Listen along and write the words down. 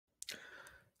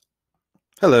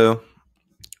Hello,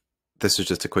 this is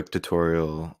just a quick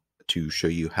tutorial to show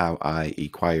you how I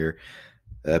acquire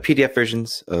PDF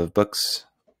versions of books.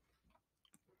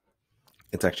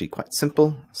 It's actually quite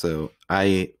simple. So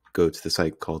I go to the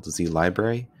site called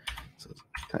ZLibrary. So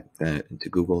type that into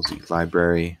Google,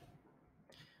 ZLibrary.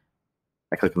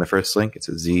 I click on the first link. It's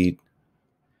a z-lib.org.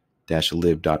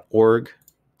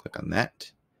 Click on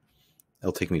that.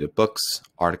 It'll take me to books,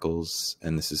 articles,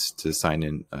 and this is to sign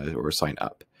in or sign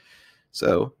up.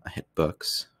 So I hit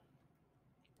books.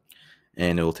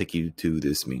 And it will take you to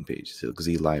this main page, so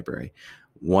ZLibrary.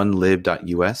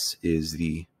 onelib.us is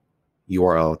the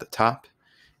URL at the top.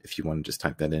 If you want to just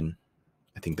type that in,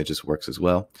 I think that just works as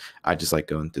well. I just like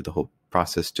going through the whole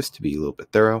process just to be a little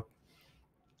bit thorough.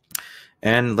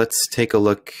 And let's take a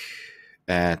look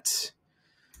at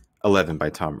 11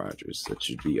 by Tom Rogers. That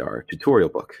should be our tutorial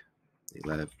book.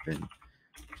 11.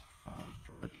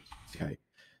 I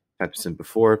typed this in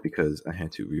before because I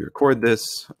had to re-record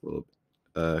this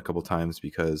a couple times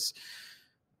because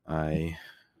I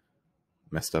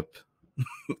messed up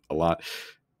a lot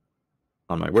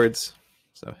on my words.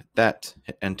 So hit that,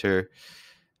 hit enter,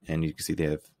 and you can see they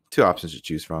have two options to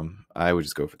choose from. I would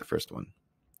just go for the first one.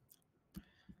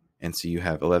 And so you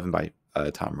have 11 by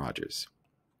Tom Rogers.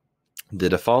 The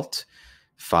default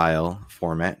file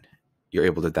format you're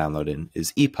able to download in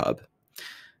is EPUB.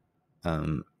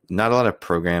 Not a lot of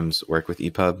programs work with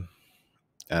EPUB.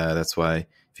 That's why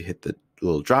if you hit the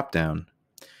little drop down,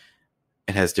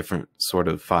 it has different sort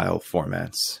of file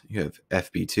formats. You have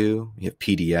FB2, you have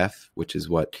PDF, which is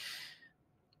what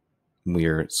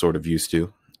we're sort of used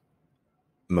to,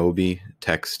 MOBI,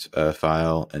 text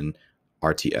file, and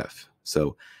RTF.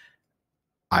 So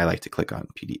I like to click on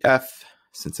PDF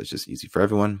since it's just easy for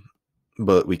everyone.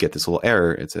 But we get this little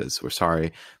error. It says, we're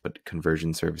sorry, but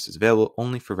conversion service is available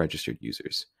only for registered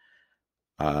users.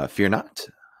 Fear not.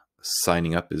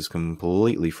 Signing up is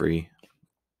completely free.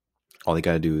 All you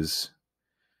got to do is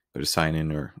go to sign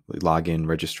in or log in,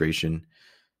 registration.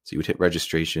 So you would hit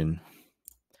registration,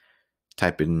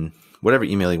 type in whatever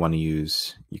email you want to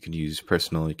use. You could use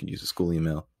personal, you could use a school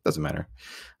email, doesn't matter.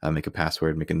 Make a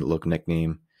password, make a local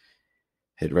nickname,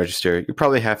 hit register. You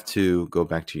probably have to go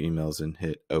back to your emails and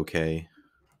hit OK.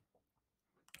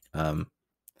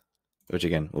 Which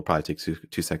again will probably take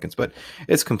 2 seconds, but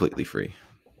it's completely free.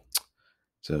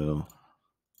 So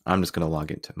I'm just going to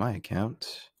log into my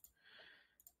account.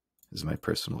 This is my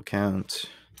personal account.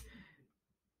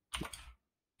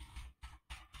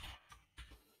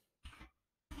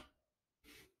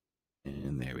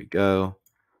 And there we go.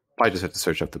 I just have to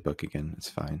search up the book again.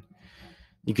 It's fine.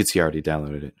 You can see I already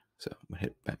downloaded it. So I'm going to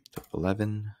hit back to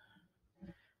 11.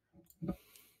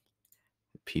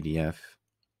 PDF.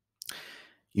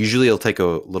 Usually it'll take a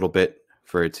little bit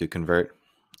for it to convert.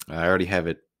 I already have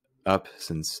it up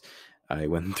since I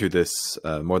went through this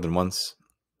more than once.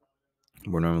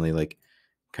 We're normally like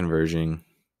conversion.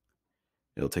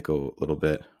 It'll take a little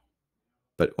bit.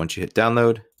 But once you hit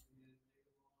download,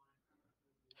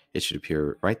 it should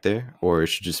appear right there, or it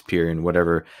should just appear in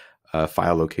whatever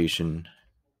file location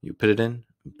you put it in,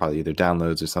 probably either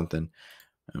downloads or something.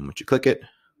 And once you click it,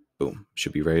 boom,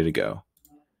 should be ready to go.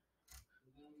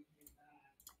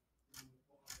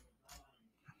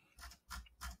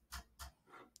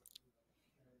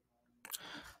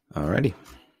 Alrighty.